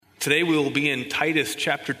Today we will be in Titus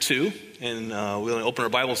chapter 2, and we'll open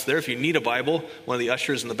our Bibles there. If you need a Bible, one of the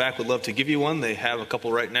ushers in the back would love to give you one. They have a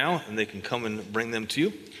couple right now, and they can come and bring them to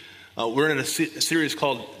you. We're in a series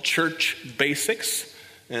called Church Basics,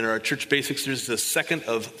 and our Church Basics is the second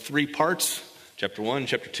of three parts, chapter 1,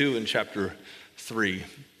 chapter 2, and chapter 3.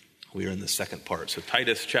 We are in the second part. So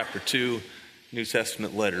Titus chapter 2, New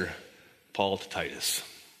Testament letter, Paul to Titus.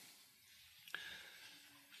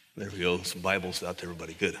 There we go, some Bibles out to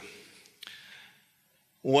everybody, good.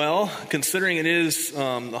 Well, considering it is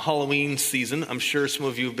the Halloween season, I'm sure some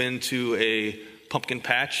of you have been to a pumpkin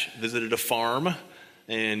patch, visited a farm,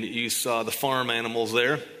 and you saw the farm animals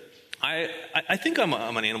there. I think I'm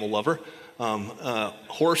an animal lover.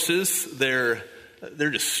 Horses, they're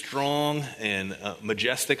just strong and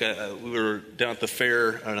majestic. We were down at the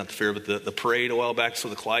fair, or not the fair, but the parade a while back, so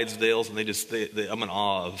the Clydesdales, and I'm in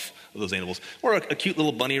awe of those animals. Or a cute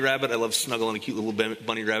little bunny rabbit. I love snuggling a cute little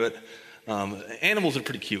bunny rabbit. Animals are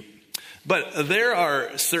pretty cute. But there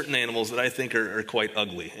are certain animals that I think are quite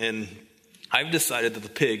ugly, and I've decided that the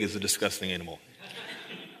pig is a disgusting animal.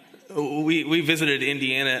 We visited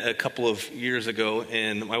Indiana a couple of years ago,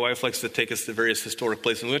 and my wife likes to take us to various historic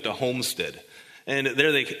places, and we went to Homestead. And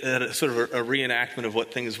there they had a sort of a reenactment of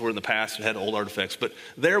what things were in the past and had old artifacts. But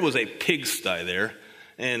there was a pigsty there,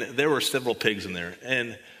 and there were several pigs in there.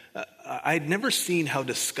 And I'd never seen how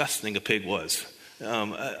disgusting a pig was.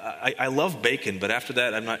 I love bacon, but after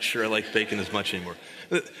that, I'm not sure I like bacon as much anymore.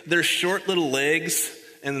 Their short little legs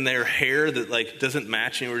and their hair that doesn't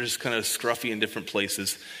match anymore, just kind of scruffy in different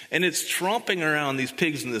places. And it's tromping around these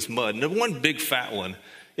pigs in this mud. And one big fat one,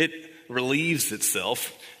 it relieves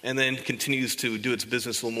itself and then continues to do its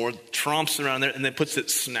business a little more, tromps around there, and then puts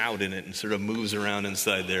its snout in it and sort of moves around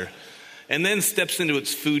inside there. And then steps into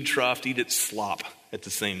its food trough to eat its slop at the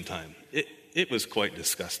same time. It was quite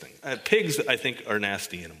disgusting. Pigs, I think, are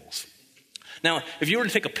nasty animals. Now, if you were to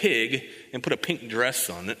take a pig and put a pink dress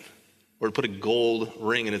on it, or to put a gold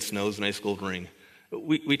ring in its nose, a nice gold ring,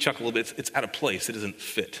 we chuckle a little bit. It's out of place. It doesn't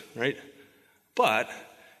fit, right? But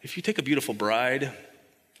if you take a beautiful bride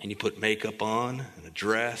and you put makeup on and a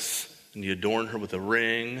dress, and you adorn her with a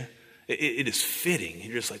ring, it is fitting.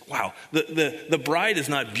 You're just like, wow. The bride is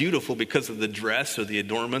not beautiful because of the dress or the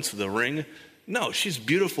adornments of the ring. No, she's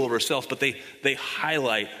beautiful of herself, but they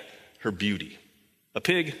highlight her beauty. A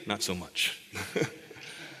pig, not so much.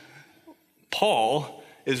 Paul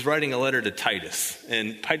is writing a letter to Titus,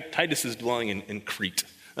 and Titus is dwelling in Crete.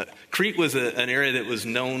 Crete was an area that was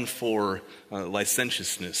known for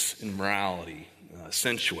licentiousness, immorality,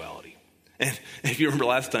 sensuality. And if you remember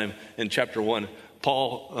last time in chapter 1,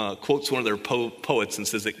 Paul quotes one of their poets and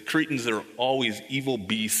says that Cretans are always evil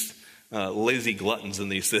beasts, lazy gluttons, and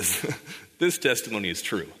he says, this testimony is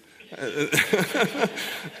true.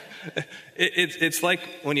 It's like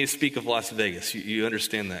when you speak of Las Vegas, you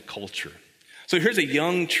understand that culture. So here's a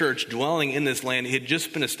young church dwelling in this land. It had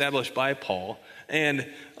just been established by Paul, and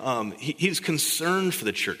he's concerned for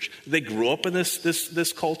the church. They grew up in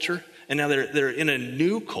this culture, and now they're in a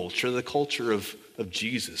new culture, the culture of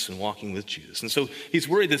Jesus and walking with Jesus. And so he's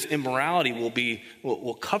worried this immorality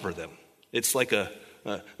will cover them. It's like a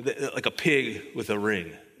pig with a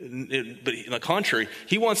ring. But on the contrary,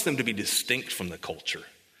 he wants them to be distinct from the culture.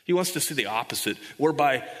 He wants to see the opposite,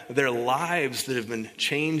 whereby their lives that have been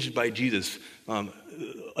changed by Jesus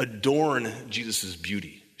adorn Jesus'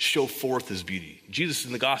 beauty, show forth his beauty. Jesus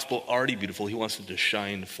in the gospel already beautiful. He wants it to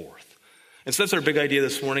shine forth. And so that's our big idea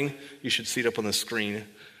this morning. You should see it up on the screen.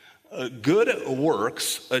 Good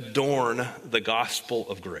works adorn the gospel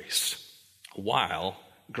of grace, while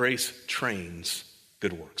grace trains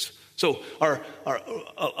good works. So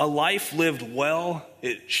a life lived well,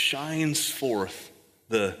 it shines forth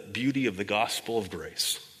the beauty of the gospel of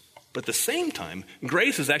grace. But at the same time,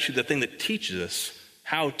 grace is actually the thing that teaches us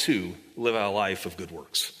how to live a life of good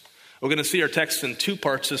works. We're going to see our text in two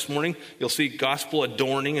parts this morning. You'll see gospel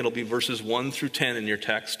adorning. It'll be verses 1 through 10 in your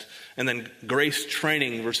text. And then grace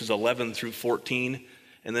training, verses 11 through 14.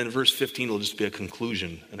 And then verse 15 will just be a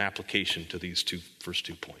conclusion, an application to these first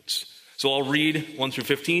two points. So I'll read 1 through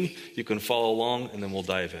 15. You can follow along, and then we'll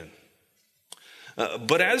dive in.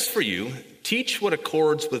 But as for you, teach what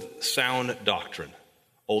accords with sound doctrine.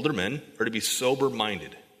 Older men are to be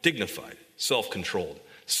sober-minded, dignified, self-controlled,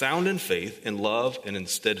 sound in faith, in love, and in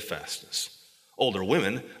steadfastness. Older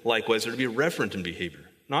women, likewise, are to be reverent in behavior,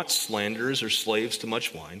 not slanderers or slaves to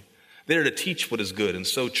much wine. They are to teach what is good, and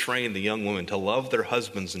so train the young women to love their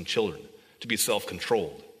husbands and children, to be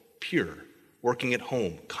self-controlled, pure, working at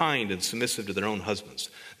home, kind and submissive to their own husbands,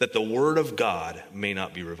 that the word of God may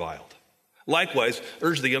not be reviled. Likewise,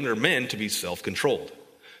 urge the younger men to be self-controlled.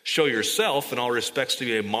 Show yourself in all respects to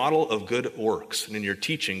be a model of good works, and in your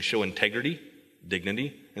teaching show integrity,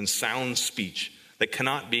 dignity, and sound speech that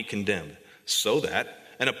cannot be condemned, so that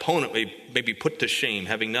an opponent may be put to shame,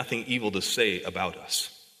 having nothing evil to say about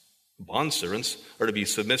us. Bondservants are to be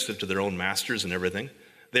submissive to their own masters in everything.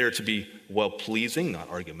 They are to be well-pleasing, not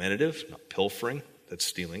argumentative, not pilfering, that's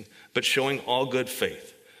stealing, but showing all good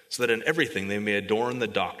faith, so that in everything they may adorn the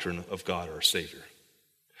doctrine of God our Savior.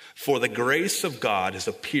 For the grace of God has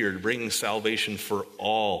appeared, bringing salvation for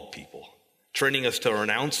all people, training us to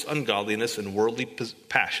renounce ungodliness and worldly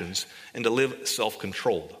passions, and to live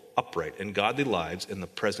self-controlled, upright, and godly lives in the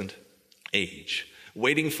present age,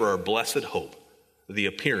 waiting for our blessed hope, the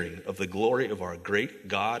appearing of the glory of our great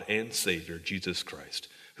God and Savior, Jesus Christ,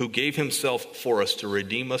 who gave himself for us to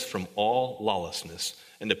redeem us from all lawlessness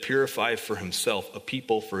and to purify for himself a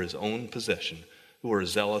people for his own possession, who are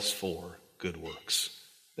zealous for good works.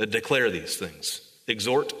 Declare these things,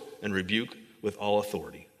 exhort and rebuke with all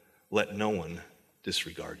authority. Let no one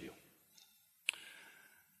disregard you.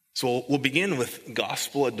 So we'll begin with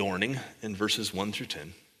gospel adorning in verses 1 through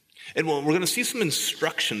 10. And we're going to see some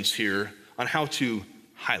instructions here on how to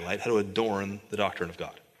highlight, how to adorn the doctrine of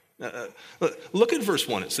God. Look at verse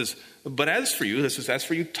 1. It says, but as for you, this is as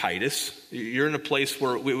for you, Titus, you're in a place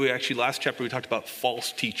where we actually, last chapter we talked about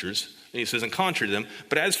false teachers. And he says, and contrary to them,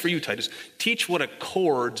 but as for you, Titus, teach what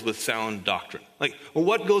accords with sound doctrine.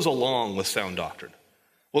 What goes along with sound doctrine?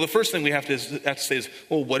 Well, the first thing we have to say is,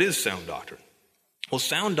 well, what is sound doctrine? Well,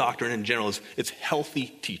 sound doctrine in general it's healthy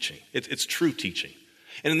teaching. It's true teaching.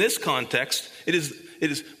 And in this context, it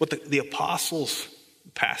is what the apostles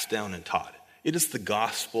passed down and taught. It is the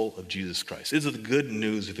gospel of Jesus Christ. It is the good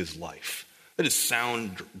news of his life. That is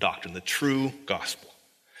sound doctrine, the true gospel.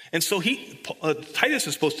 And so Titus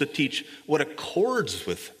is supposed to teach what accords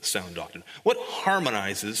with sound doctrine, what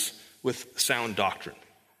harmonizes with sound doctrine.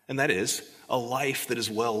 And that is a life that is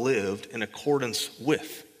well lived in accordance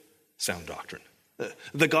with sound doctrine.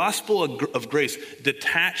 The gospel of grace,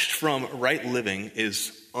 detached from right living,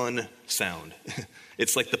 is unsound.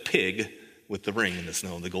 It's like the pig with the ring in the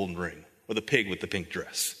snow, the golden ring, or the pig with the pink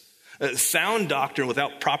dress. Sound doctrine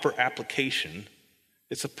without proper application,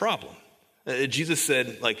 it's a problem. Jesus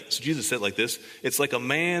said like this, it's like a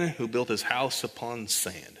man who built his house upon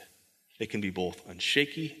sand. It can be both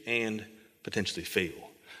unshaky and potentially fatal.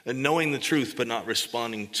 And knowing the truth but not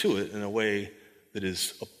responding to it in a way that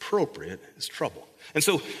is appropriate is trouble. And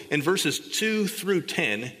so in verses 2 through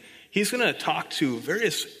 10, he's going to talk to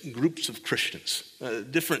various groups of Christians,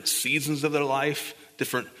 different seasons of their life,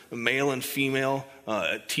 different male and female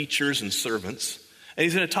teachers and servants. And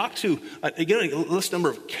he's going to talk to, again, a list number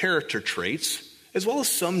of character traits, as well as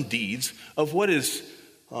some deeds of what is,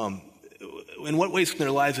 in what ways can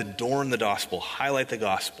their lives adorn the gospel, highlight the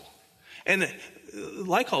gospel. And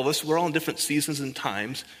like all of us, we're all in different seasons and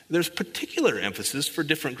times. There's particular emphasis for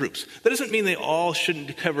different groups. That doesn't mean they all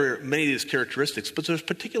shouldn't cover many of these characteristics, but there's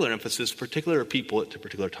particular emphasis for particular people at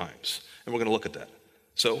particular times. And we're going to look at that.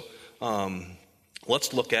 So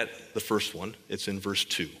let's look at the first one. It's in verse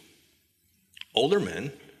 2. Older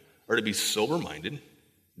men are to be sober-minded,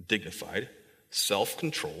 dignified,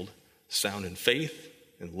 self-controlled, sound in faith,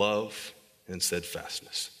 in love, and in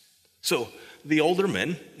steadfastness. So the older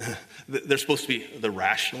men, they're supposed to be the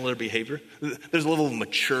rational in their behavior. There's a level of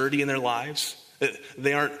maturity in their lives.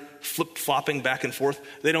 They aren't flip-flopping back and forth.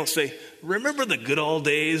 They don't say, remember the good old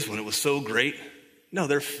days when it was so great? No,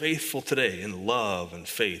 they're faithful today in love and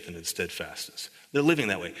faith and in steadfastness. They're living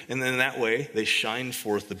that way. And in that way, they shine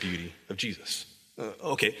forth the beauty of Jesus.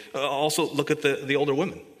 Also look at the older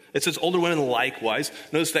women. It says older women likewise.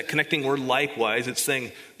 Notice that connecting word likewise. It's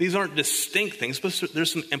saying these aren't distinct things, but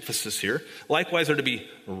there's some emphasis here. Likewise are to be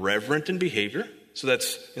reverent in behavior. So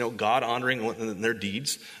that's, God honoring in their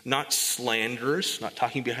deeds. Not slanderers, not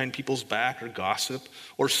talking behind people's back or gossip,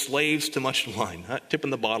 or slaves to much wine, not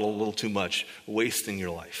tipping the bottle a little too much, wasting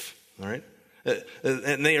your life. All right?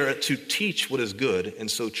 And they are to teach what is good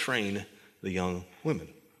and so train the young women.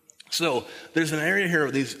 So there's an area here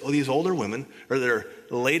of these older women, or they're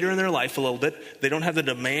later in their life a little bit. They don't have the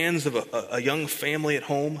demands of a young family at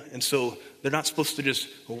home, and so they're not supposed to just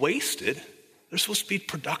waste it. They're supposed to be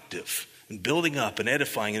productive and building up and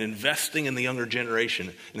edifying and investing in the younger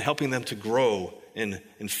generation and helping them to grow in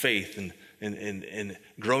faith and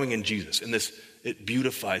growing in Jesus. And this, it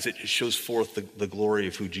beautifies, it shows forth the glory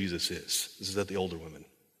of who Jesus is. This is at the older women.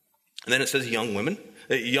 And then it says young women.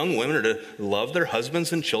 Young women are to love their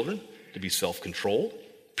husbands and children, to be self-controlled,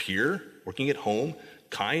 pure, working at home,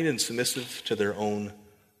 kind and submissive to their own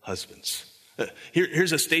husbands.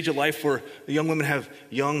 Here's a stage of life where the young women have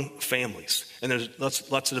young families, and there's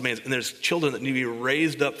lots of demands, and there's children that need to be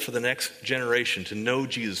raised up for the next generation to know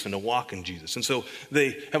Jesus and to walk in Jesus. And so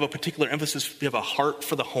they have a particular emphasis, they have a heart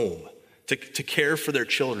for the home, to care for their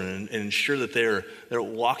children and ensure that they're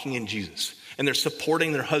walking in Jesus. And they're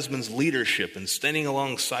supporting their husband's leadership and standing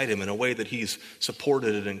alongside him in a way that he's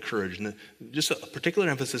supported and encouraged. And just a particular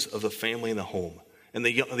emphasis of the family and the home. And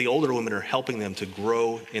the older women are helping them to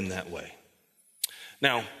grow in that way.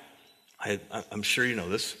 Now, I'm sure you know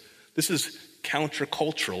this. This is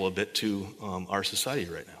countercultural a bit to our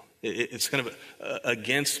society right now. It's kind of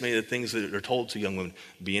against many of the things that are told to young women.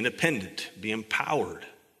 Be independent, be empowered.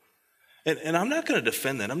 And I'm not going to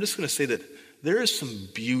defend that. I'm just going to say that there is some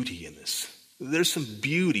beauty in this. There's some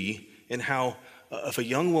beauty in how if a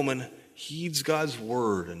young woman heeds God's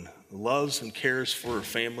word and loves and cares for her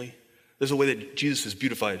family, there's a way that Jesus is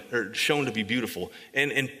beautified or shown to be beautiful.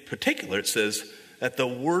 And in particular, it says that the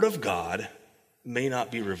word of God may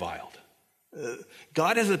not be reviled.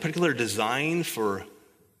 God has a particular design for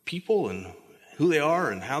people and who they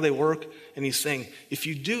are and how they work. And he's saying, if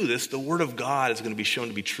you do this, the word of God is going to be shown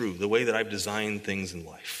to be true, the way that I've designed things in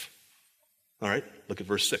life. All right, look at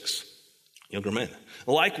verse 6. Younger men.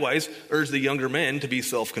 Likewise, urge the younger men to be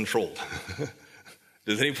self-controlled.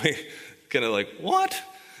 Does anybody kind of like, what?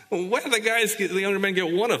 Why do the younger men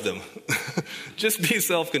get one of them? Just be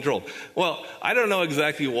self-controlled. Well, I don't know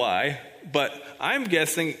exactly why, but I'm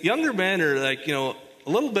guessing younger men are like, a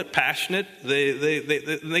little bit passionate.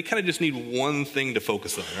 They kind of just need one thing to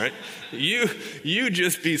focus on, right? You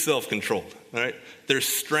just be self-controlled, all right? There's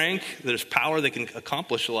strength, there's power, they can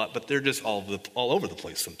accomplish a lot, but they're just all over the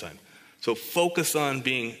place sometimes. So focus on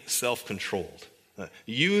being self-controlled.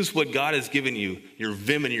 Use what God has given you, your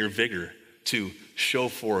vim and your vigor, to show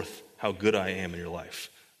forth how good I am in your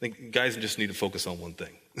life. I think guys just need to focus on one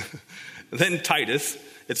thing. Then Titus,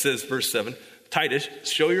 it says, verse 7, Titus,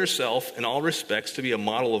 show yourself in all respects to be a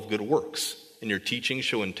model of good works. In your teaching,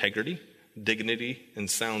 show integrity, dignity,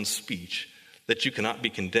 and sound speech, that you cannot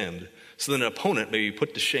be condemned, so that an opponent may be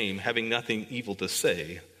put to shame, having nothing evil to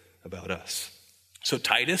say about us. So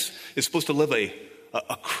Titus is supposed to live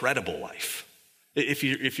a credible life. If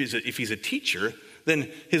he's a teacher,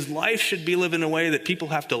 then his life should be lived in a way that people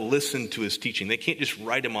have to listen to his teaching. They can't just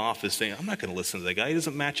write him off as saying, I'm not going to listen to that guy. He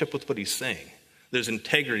doesn't match up with what he's saying. There's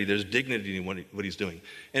integrity, there's dignity in what he's doing.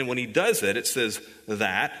 And when he does that, it says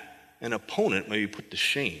that an opponent may be put to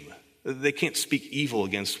shame. They can't speak evil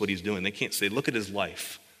against what he's doing. They can't say, look at his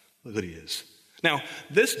life. Look what he is. Now,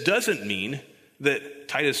 this doesn't mean that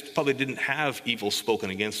Titus probably didn't have evil spoken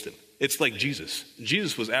against him. It's like Jesus.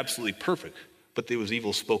 Jesus was absolutely perfect, but there was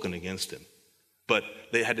evil spoken against him. But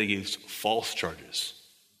they had to use false charges,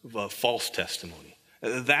 false testimony.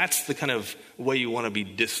 That's the kind of way you want to be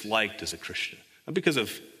disliked as a Christian. Not because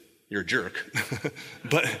of you're a jerk,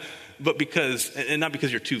 but because, and not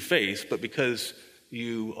because you're two-faced, but because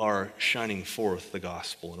you are shining forth the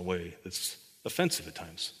gospel in a way that's offensive at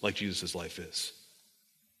times, like Jesus' life is.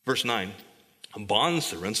 Verse 9,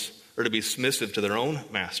 bondservants are to be submissive to their own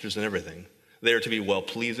masters in everything. They are to be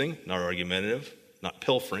well-pleasing, not argumentative, not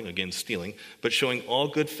pilfering, again stealing, but showing all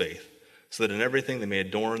good faith, so that in everything they may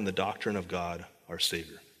adorn the doctrine of God, our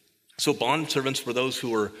Savior. So bondservants were those who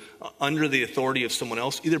were under the authority of someone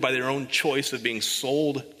else, either by their own choice of being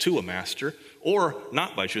sold to a master, or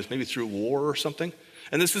not by choice, maybe through war or something.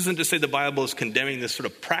 And this isn't to say the Bible is condemning this sort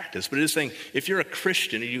of practice, but it is saying if you're a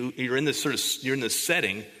Christian, you're in this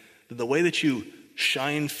setting, then the way that you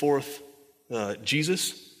shine forth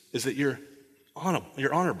Jesus is that you're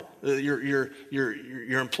honorable. Your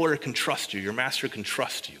employer can trust you. Your master can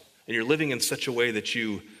trust you. And you're living in such a way that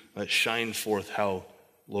you shine forth how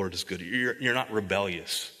Lord is good. You're not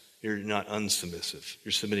rebellious. You're not unsubmissive.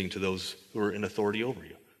 You're submitting to those who are in authority over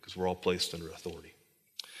you, because we're all placed under authority.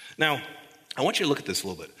 Now, I want you to look at this a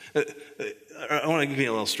little bit. I want to give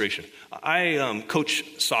you an illustration. I coach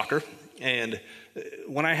soccer, and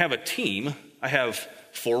when I have a team, I have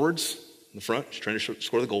forwards in the front, trying to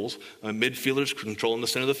score the goals, midfielders controlling the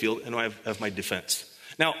center of the field, and I have my defense.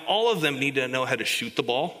 Now, all of them need to know how to shoot the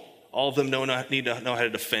ball. All of them need to know how to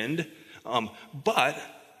defend. But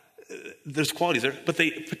there's qualities there. But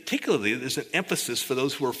particularly, there's an emphasis for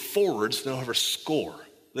those who are forwards to know how to score.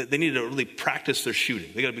 They need to really practice their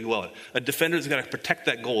shooting. They got to be well. A defender's got to protect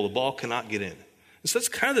that goal. The ball cannot get in. And so that's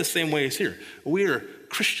kind of the same way as here. We are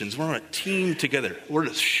Christians. We're on a team together. We're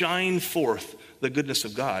to shine forth the goodness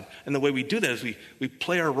of God. And the way we do that is we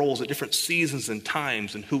play our roles at different seasons and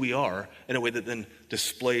times and who we are in a way that then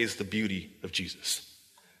displays the beauty of Jesus.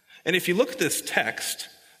 And if you look at this text,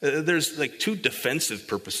 there's like two defensive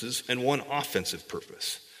purposes and one offensive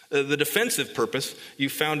purpose. The defensive purpose, you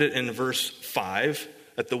found it in verse 5,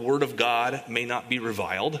 that the word of God may not be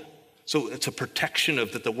reviled. So it's a protection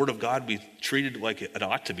of that the word of God be treated like it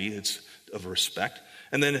ought to be. It's of respect.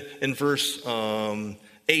 And then in verse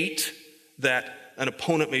 8, that an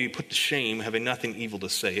opponent may be put to shame, having nothing evil to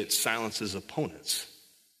say. It silences opponents.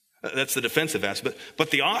 That's the defensive aspect.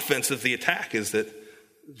 But the offensive, the attack is that,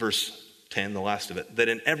 verse 10, the last of it, that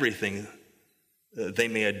in everything they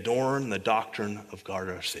may adorn the doctrine of God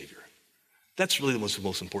our Savior. That's really what's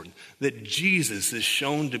most important. That Jesus is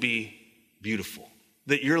shown to be beautiful.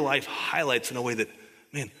 That your life highlights in a way that,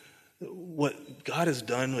 man, what God has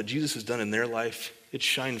done, what Jesus has done in their life, it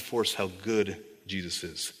shines forth how good Jesus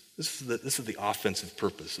is. This is the offensive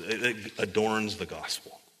purpose. It adorns the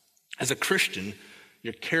gospel. As a Christian,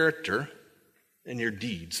 your character and your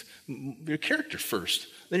deeds, your character first,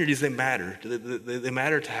 then your deeds, they matter. They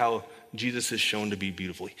matter to how Jesus is shown to be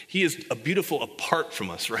beautiful. He is beautiful apart from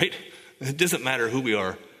us, right? It doesn't matter who we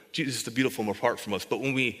are. Jesus is beautiful apart from us. But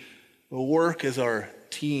when we work as our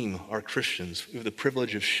team, our Christians, we have the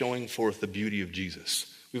privilege of showing forth the beauty of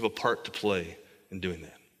Jesus. We have a part to play in doing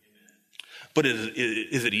that. But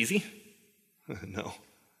is it easy? No.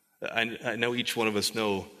 I know each one of us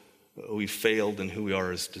know we failed in who we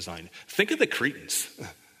are as designed. Think of the Cretans.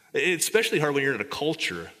 It's especially hard when you're in a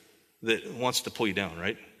culture that wants to pull you down,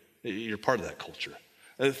 right? You're part of that culture.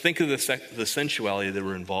 Think of the sensuality they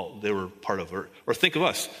were part of. Or think of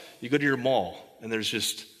us. You go to your mall and there's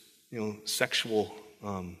just, sexual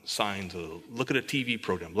signs. Look at a TV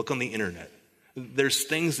program. Look on the internet. There's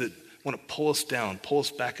things that want to pull us down, pull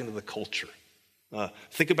us back into the culture.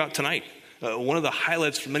 Think about tonight. One of the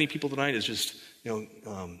highlights for many people tonight is just,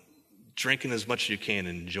 drinking as much as you can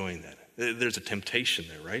and enjoying that. There's a temptation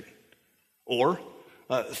there, right? Or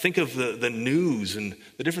think of the news and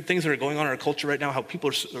the different things that are going on in our culture right now, how people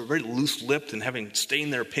are very loose-lipped and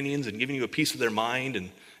staying their opinions and giving you a piece of their mind.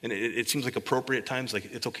 And it seems like appropriate at times, like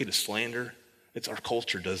it's okay to slander. It's our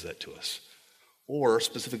culture does that to us. Or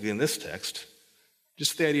specifically in this text,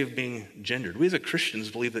 just the idea of being gendered. We as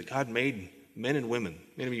Christians believe that God made men and women,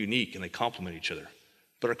 made them unique, and they complement each other.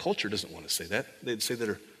 But our culture doesn't want to say that. They'd say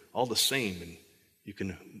they're all the same, and you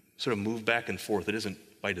can sort of move back and forth. It isn't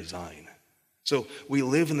by design. So we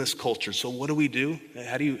live in this culture. So what do we do?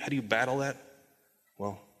 How do you battle that?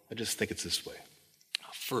 Well, I just think it's this way.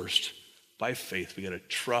 First, by faith, we got to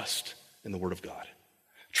trust in the Word of God.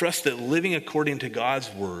 Trust that living according to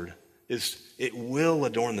God's Word it will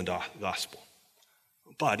adorn the gospel.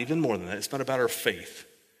 But even more than that, it's not about our faith.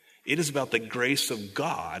 It is about the grace of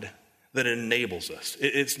God that enables us.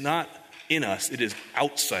 It's not in us, it is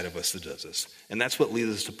outside of us that does this. And that's what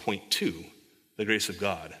leads us to point 2, the grace of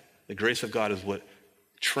God. The grace of God is what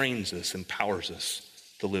trains us, empowers us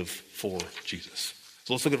to live for Jesus.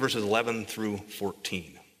 So let's look at verses 11 through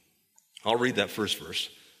 14. I'll read that first verse.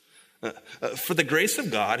 For the grace of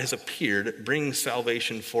God has appeared, bringing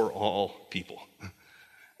salvation for all people.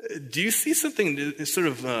 Do you see something sort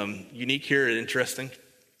of unique here and interesting?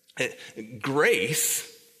 Grace,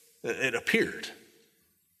 it appeared.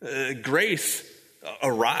 Grace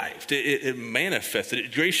arrived. It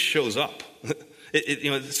manifested. Grace shows up.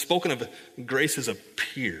 It's spoken of. Grace has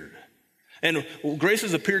appeared. And grace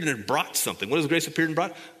has appeared and it brought something. What has grace appeared and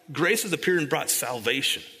brought? Grace has appeared and brought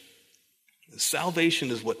salvation. Salvation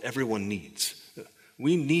is what everyone needs.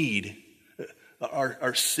 We need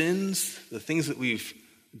our sins, the things that we've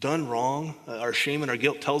done wrong, our shame and our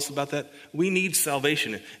guilt tell us about that. We need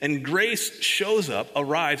salvation. And grace shows up,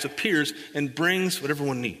 arrives, appears, and brings what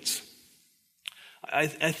everyone needs. I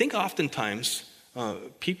think oftentimes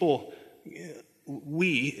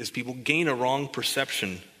we as people gain a wrong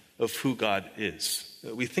perception of who God is.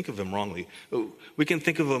 We think of him wrongly. We can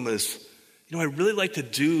think of him as, I really like to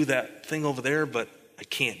do that thing over there, but I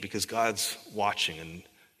can't because God's watching. And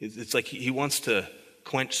it's like he wants to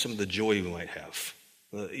quench some of the joy we might have.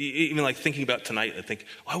 Even like thinking about tonight, I think,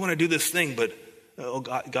 I want to do this thing, but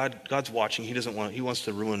God's watching. He wants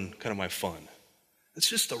to ruin kind of my fun. It's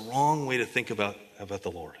just the wrong way to think about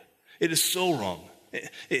the Lord. It is so wrong.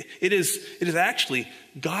 It is actually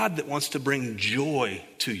God that wants to bring joy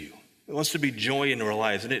to you. It wants to be joy into our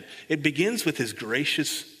lives. And it begins with his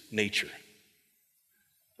gracious nature.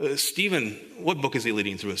 Stephen, what book is he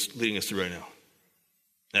leading us through right now?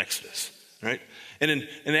 Exodus, right? And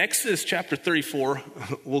in Exodus chapter 34,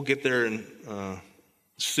 we'll get there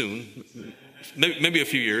soon, maybe a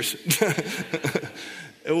few years.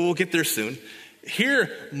 We'll get there soon. Here,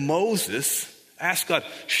 Moses asked God,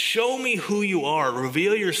 show me who you are.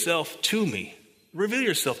 Reveal yourself to me. Reveal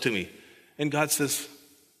yourself to me. And God says,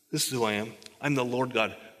 this is who I am. I'm the Lord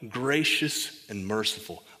God gracious and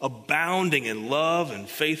merciful, abounding in love and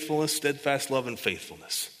faithfulness, steadfast love and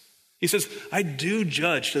faithfulness. He says, I do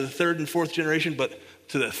judge to the third and fourth generation, but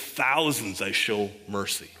to the thousands I show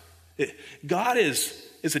mercy. God is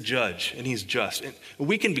a judge, and he's just. And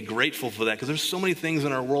we can be grateful for that because there's so many things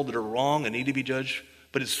in our world that are wrong and need to be judged.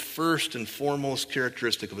 But his first and foremost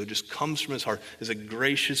characteristic of it just comes from his heart is a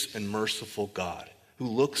gracious and merciful God who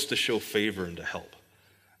looks to show favor and to help.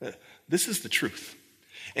 This is the truth.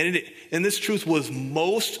 And this truth was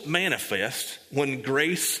most manifest when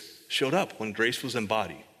grace showed up, when grace was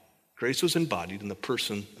embodied. Grace was embodied in the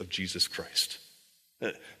person of Jesus Christ.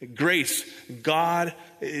 Grace, God,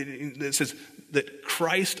 it says that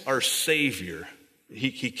Christ our Savior,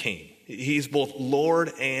 he came. He's both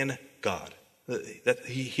Lord and God. That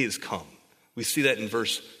he has come. We see that in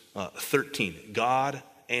verse 13. God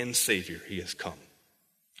and Savior, he has come.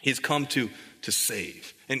 He's come to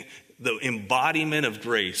save. And the embodiment of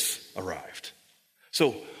grace arrived.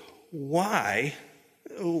 So why,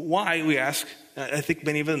 we ask, I think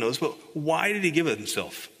many of us knows, but why did he give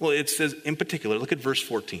himself? Well, it says in particular, look at verse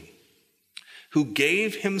 14. Who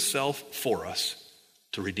gave himself for us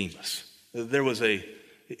to redeem us.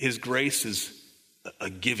 His grace is a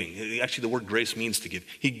giving. Actually, the word grace means to give.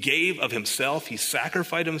 He gave of himself, he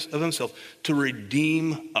sacrificed of himself to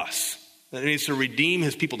redeem us. That means to redeem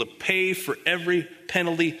his people, to pay for every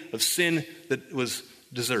penalty of sin that was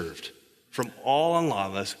deserved from all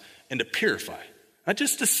unlawfulness, and to purify. Not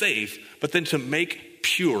just to save, but then to make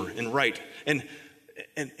pure and right, and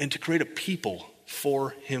to create a people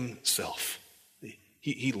for himself.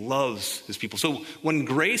 He loves his people. So when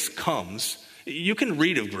grace comes, you can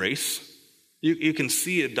read of grace, you can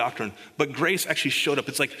see a doctrine, but grace actually showed up.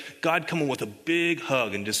 It's like God coming with a big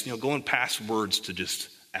hug and just going past words to just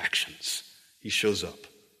actions. He shows up.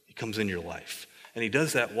 He comes in your life. And he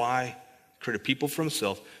does that, why? Create a people for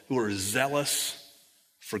himself who are zealous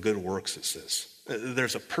for good works, it says.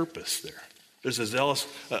 There's a purpose there. There's a zealous,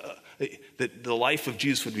 that the life of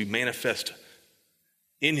Jesus would be manifest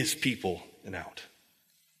in his people and out.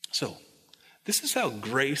 So, this is how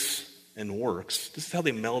grace and works, this is how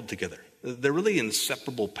they meld together. They're really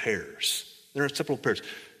inseparable pairs. They're inseparable pairs.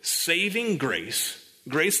 Saving grace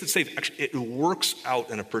that saves, actually, it works out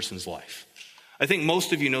in a person's life. I think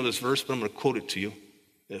most of you know this verse, but I'm going to quote it to you.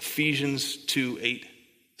 Ephesians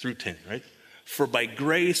 2:8-10, right? For by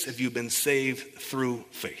grace have you been saved through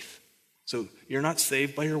faith. So you're not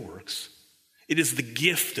saved by your works. It is the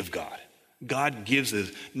gift of God. God gives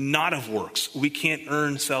it, not of works. We can't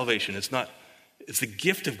earn salvation. It's the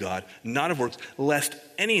gift of God, not of works, lest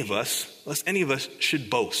any of us should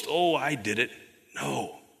boast. Oh, I did it.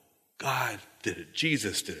 No, God did it.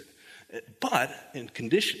 Jesus did it. But in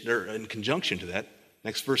conjunction to that,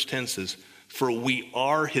 next verse 10 says, for we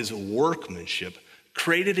are his workmanship,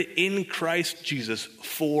 created in Christ Jesus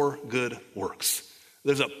for good works.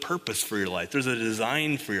 There's a purpose for your life. There's a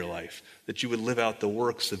design for your life that you would live out the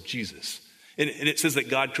works of Jesus. And it says that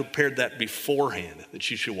God prepared that beforehand,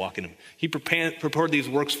 that you should walk in him. He prepared these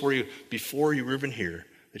works for you before you were even here,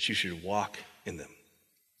 that you should walk in them.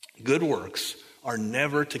 Good works are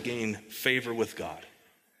never to gain favor with God.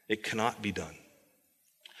 It cannot be done.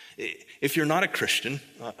 If you're not a Christian,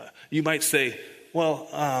 you might say, well,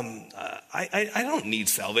 I don't need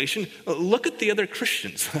salvation. Look at the other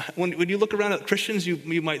Christians. When you look around at Christians,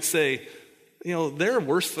 you might say, they're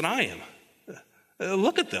worse than I am.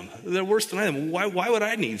 Look at them. They're worse than I am. Why would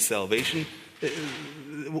I need salvation?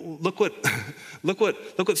 Look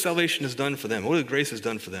what salvation has done for them. What grace has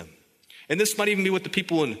done for them. And this might even be what the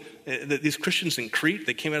people these Christians in Crete,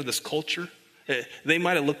 they came out of this culture. They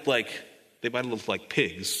might have looked like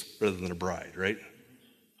pigs rather than a bride, right?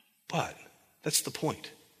 But that's the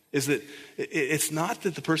point. Is that it's not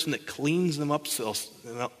that the person that cleans themselves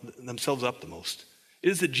up the most. It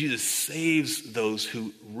is that Jesus saves those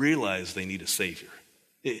who realize they need a Savior.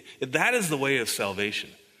 That is the way of salvation.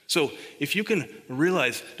 So if you can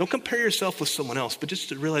realize, don't compare yourself with someone else, but just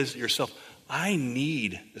to realize yourself, I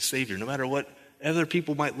need a Savior. No matter what other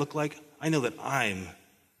people might look like, I know that I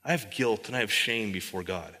have guilt and I have shame before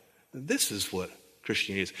God. This is what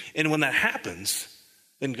Christianity is. And when that happens,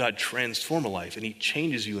 then God transforms a life and he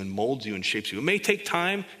changes you and molds you and shapes you. It may take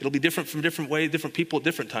time. It'll be different from different ways, different people at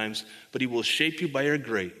different times, but he will shape you by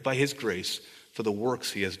his grace for the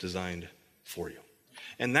works he has designed for you.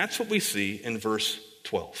 And that's what we see in verse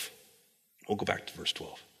 12. We'll go back to verse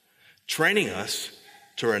 12. Training us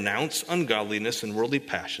to renounce ungodliness and worldly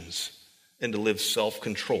passions and to live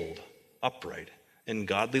self-controlled, upright, and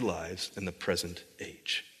godly lives in the present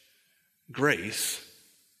age. Grace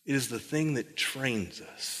is the thing that trains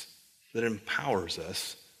us, that empowers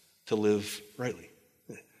us to live rightly.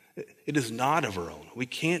 It is not of our own. We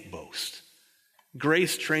can't boast.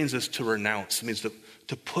 Grace trains us to renounce. It means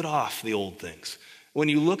to put off the old things. When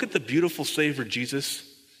you look at the beautiful Savior Jesus,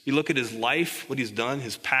 you look at his life, what he's done,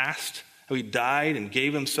 his past, how he died and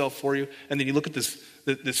gave himself for you, and then you look at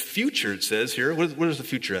this future, it says here. Where's the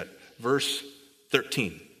future at? Verse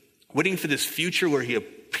 13. Waiting for this future where he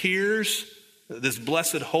appears, this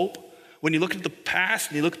blessed hope. When you look at the past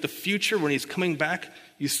and you look at the future when he's coming back,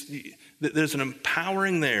 there's an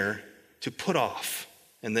empowering there to put off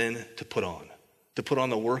and then to put on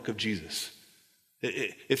the work of Jesus.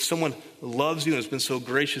 If someone loves you and has been so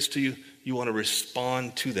gracious to you, you want to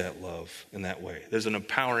respond to that love in that way. There's an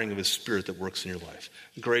empowering of his Spirit that works in your life.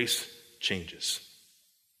 Grace changes.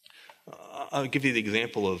 I'll give you the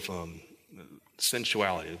example of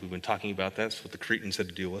sensuality. We've been talking about that. That's what the Cretans had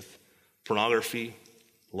to deal with. Pornography,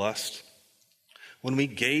 lust. When we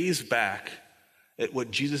gaze back at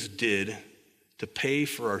what Jesus did to pay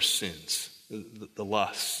for our sins, the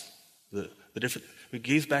lusts, the different, we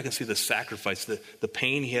gaze back and see the sacrifice, the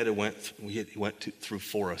pain he went through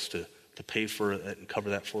for us to pay for it and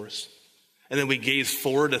cover that for us. And then we gaze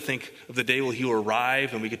forward to think of the day when he will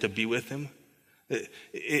arrive and we get to be with him.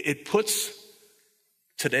 It puts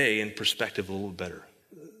today in perspective a little better.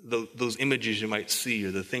 Those images you might see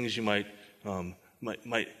or the things you might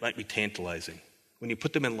be tantalizing. When you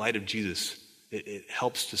put them in light of Jesus, it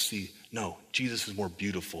helps to see, no, Jesus is more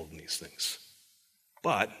beautiful than these things.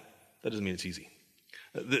 But that doesn't mean it's easy.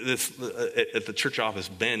 At the church office,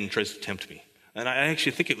 Ben tries to tempt me. And I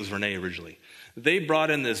actually think it was Renee originally. They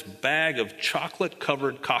brought in this bag of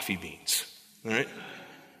chocolate-covered coffee beans. All right?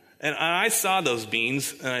 And I saw those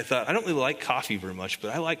beans, and I thought, I don't really like coffee very much,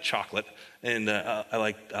 but I like chocolate, and I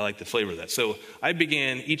like the flavor of that. So I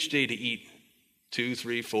began each day to eat 2,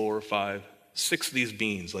 3, 4, 5, 6 of these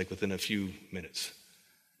beans, like within a few minutes.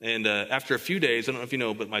 And after a few days, I don't know if you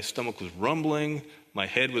know, but my stomach was rumbling. My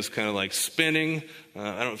head was kind of like spinning. I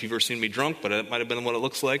don't know if you've ever seen me drunk, but it might have been what it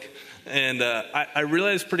looks like. And I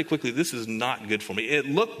realized pretty quickly this is not good for me. It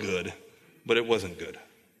looked good, but it wasn't good.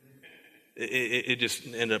 It just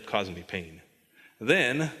ended up causing me pain.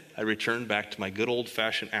 Then I returned back to my good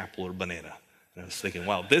old-fashioned apple or banana. And I was thinking,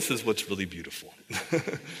 wow, this is what's really beautiful.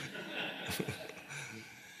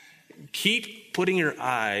 Keep putting your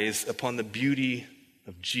eyes upon the beauty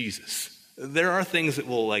of Jesus. There are things that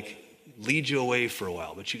will lead you away for a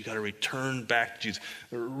while, but you've got to return back to Jesus.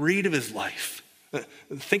 Read of his life.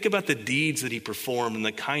 Think about the deeds that he performed and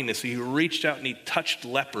the kindness. He reached out and he touched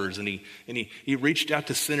lepers and he reached out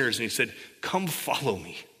to sinners and he said, come follow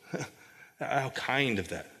me. How kind of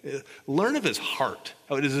that. Learn of his heart,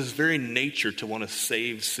 how it is his very nature to want to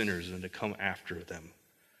save sinners and to come after them.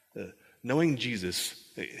 Knowing Jesus,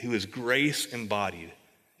 who is grace embodied,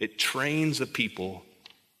 it trains the people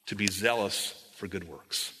to be zealous for good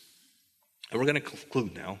works. And we're going to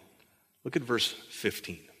conclude now. Look at verse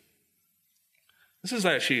 15. This is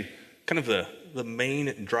actually kind of the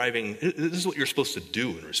main driving, this is what you're supposed to do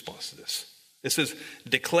in response to this. It says,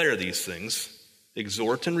 declare these things,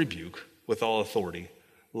 exhort and rebuke with all authority.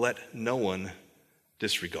 Let no one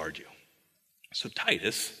disregard you. So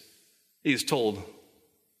Titus, he's told,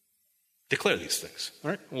 declare these things.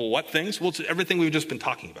 All right. Well, what things? Well, it's everything we've just been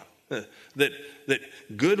talking about. That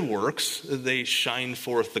good works, they shine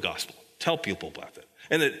forth the gospel. Tell people about that.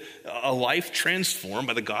 And that a life transformed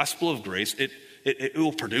by the gospel of grace, it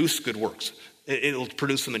will produce good works. It will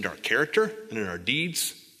produce them in our character and in our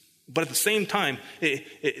deeds. But at the same time,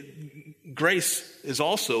 grace is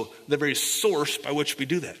also the very source by which we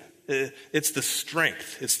do that. It's the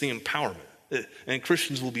strength. It's the empowerment. And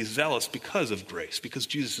Christians will be zealous because of grace, because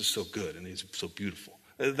Jesus is so good and he's so beautiful.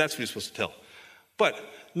 That's what he's supposed to tell. But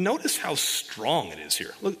notice how strong it is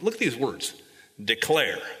here. Look at these words.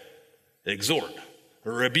 Declare, exhort,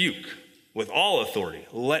 rebuke with all authority.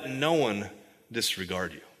 Let no one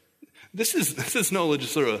disregard you. This is no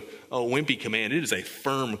just sort of a wimpy command. It is a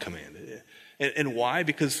firm command. And why?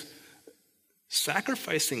 Because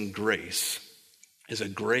sacrificing grace is a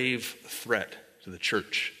grave threat to the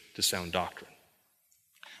church, to sound doctrine.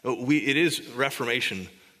 It is Reformation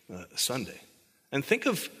Sunday. And think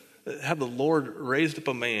of how the Lord raised up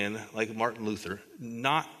a man like Martin Luther,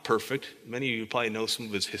 not perfect. Many of you probably know some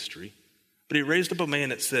of his history. But he raised up a man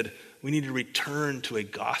that said, we need to return to a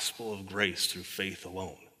gospel of grace through faith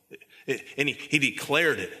alone. And he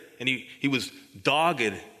declared it. And he was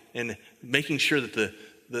dogged in making sure that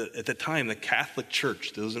at the time, the Catholic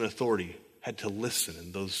Church, those in authority, had to listen,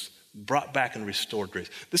 and those brought back and restored grace.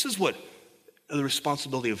 This is what the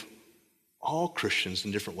responsibility of all Christians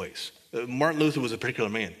in different ways. Martin Luther was a particular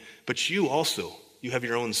man, but you also, you have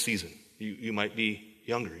your own season. You might be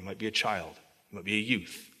younger, you might be a child, you might be a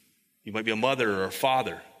youth. You might be a mother or a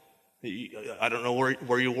father. I don't know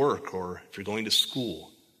where you work or if you're going to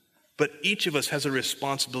school. But each of us has a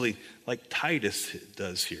responsibility, like Titus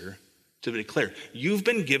does here, to declare. You've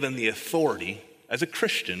been given the authority as a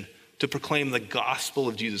Christian to proclaim the gospel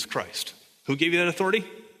of Jesus Christ. Who gave you that authority?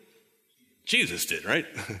 Jesus did, right?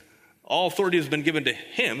 All authority has been given to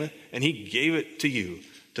him, and he gave it to you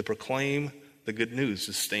to proclaim the good news,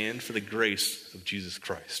 to stand for the grace of Jesus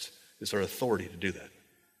Christ. It's our authority to do that.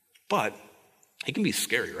 But it can be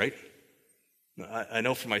scary, right? I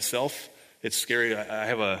know for myself, it's scary. I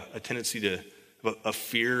have a tendency to have a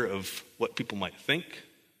fear of what people might think,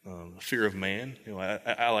 a fear of man.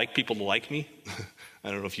 I like people to like me. I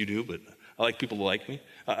don't know if you do, but I like people to like me.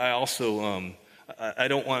 I also, I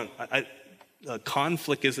don't want,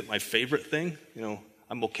 conflict isn't my favorite thing.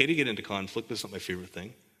 I'm okay to get into conflict, but it's not my favorite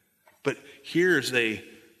thing. But here's a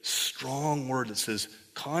strong word that says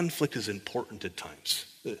conflict is important at times.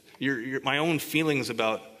 My own feelings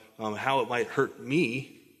about how it might hurt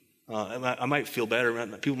me, I might feel better,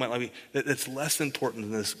 people might like me, that's less important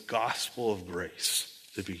than this gospel of grace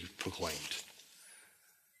to be proclaimed.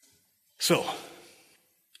 So,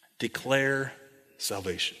 declare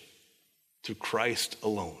salvation through Christ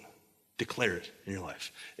alone. Declare it in your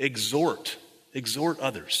life. Exhort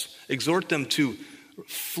others. Exhort them to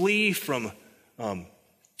flee from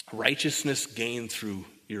righteousness gained through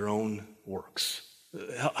your own works.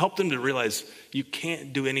 Help them to realize you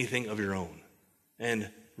can't do anything of your own. And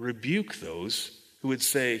rebuke those who would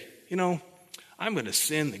say, I'm going to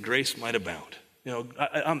sin that grace might abound.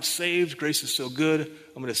 I'm saved, grace is so good,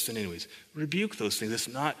 I'm going to sin anyways. Rebuke those things. It's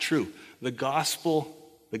not true. The gospel,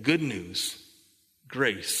 the good news,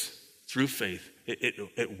 grace, through faith,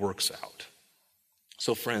 it works out.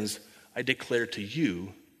 So friends, I declare to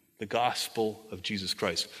you the gospel of Jesus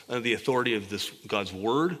Christ. Under the authority of this God's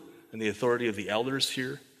word and the authority of the elders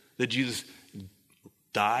here, that Jesus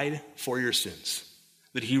died for your sins,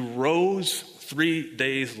 that he rose 3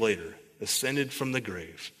 days later, ascended from the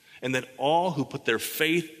grave, and that all who put their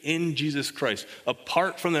faith in Jesus Christ,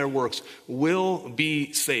 apart from their works, will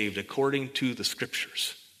be saved according to the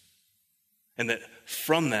scriptures. And that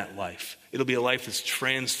from that life, it'll be a life that's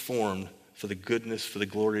transformed for the goodness, for the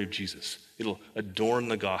glory of Jesus. It'll adorn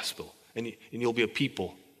the gospel. And you'll be a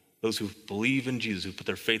people, those who believe in Jesus, who put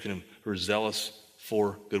their faith in him, who are zealous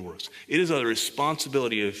for good works. It is a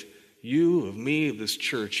responsibility of you, of me, of this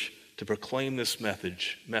church, to proclaim this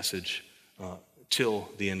message till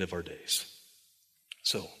the end of our days.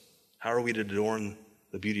 So, how are we to adorn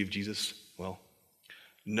the beauty of Jesus? Well,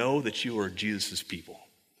 know that you are Jesus' people.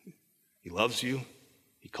 He loves you.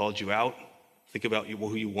 He called you out. Think about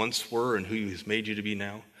who you once were and who he has made you to be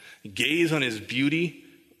now. Gaze on his beauty,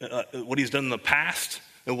 what he's done in the past,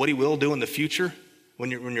 and what he will do in the future.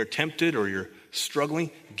 When you're tempted or you're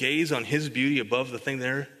struggling, gaze on his beauty above the thing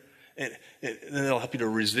there. And it'll help you to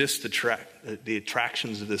resist the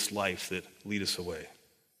attractions of this life that lead us away.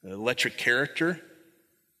 Let your character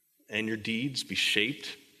and your deeds be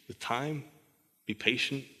shaped with time. Be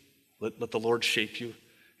patient. Let the Lord shape you.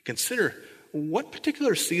 Consider, what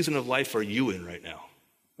particular season of life are you in right now?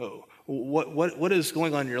 What is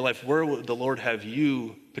going on in your life? Where would the Lord have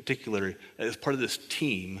you particularly as part of this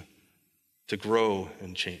team to grow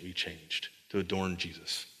and be changed, to adorn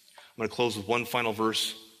Jesus? I'm going to close with one final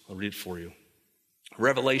verse. I'll read it for you.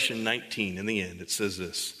 Revelation 19, in the end, it says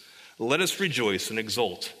this: "Let us rejoice and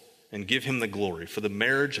exult and give him the glory, for the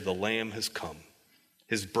marriage of the Lamb has come.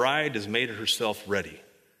 His bride has made herself ready,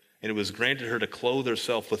 and it was granted her to clothe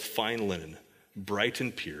herself with fine linen, bright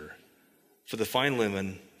and pure. For the fine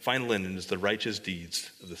linen is the righteous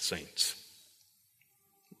deeds of the saints."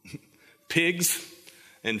 Pigs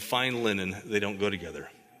and fine linen, they don't go together.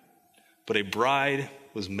 But a bride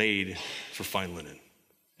was made for fine linen.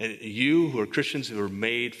 And you who are Christians who are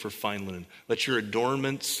made for fine linen, let your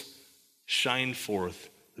adornments shine forth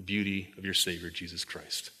the beauty of your Savior, Jesus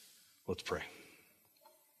Christ. Let's pray.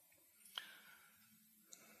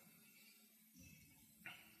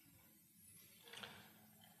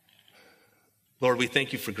 Lord, we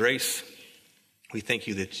thank you for grace. We thank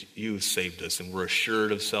you that you have saved us and we're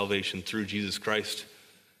assured of salvation through Jesus Christ.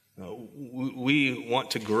 We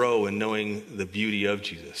want to grow in knowing the beauty of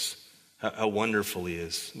Jesus, how wonderful he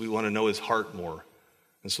is. We want to know his heart more.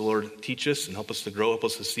 And so, Lord, teach us and help us to grow, help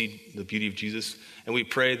us to see the beauty of Jesus. And we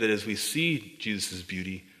pray that as we see Jesus'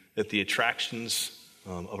 beauty, that the attractions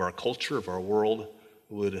of our culture, of our world,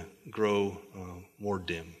 would grow more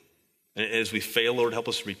dim. And as we fail, Lord, help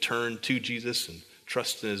us return to Jesus and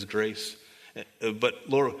trust in his grace. But,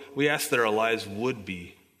 Lord, we ask that our lives would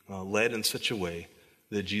be led in such a way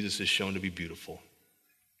that Jesus is shown to be beautiful.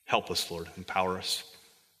 Help us, Lord. Empower us.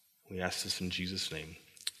 We ask this in Jesus' name.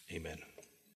 Amen.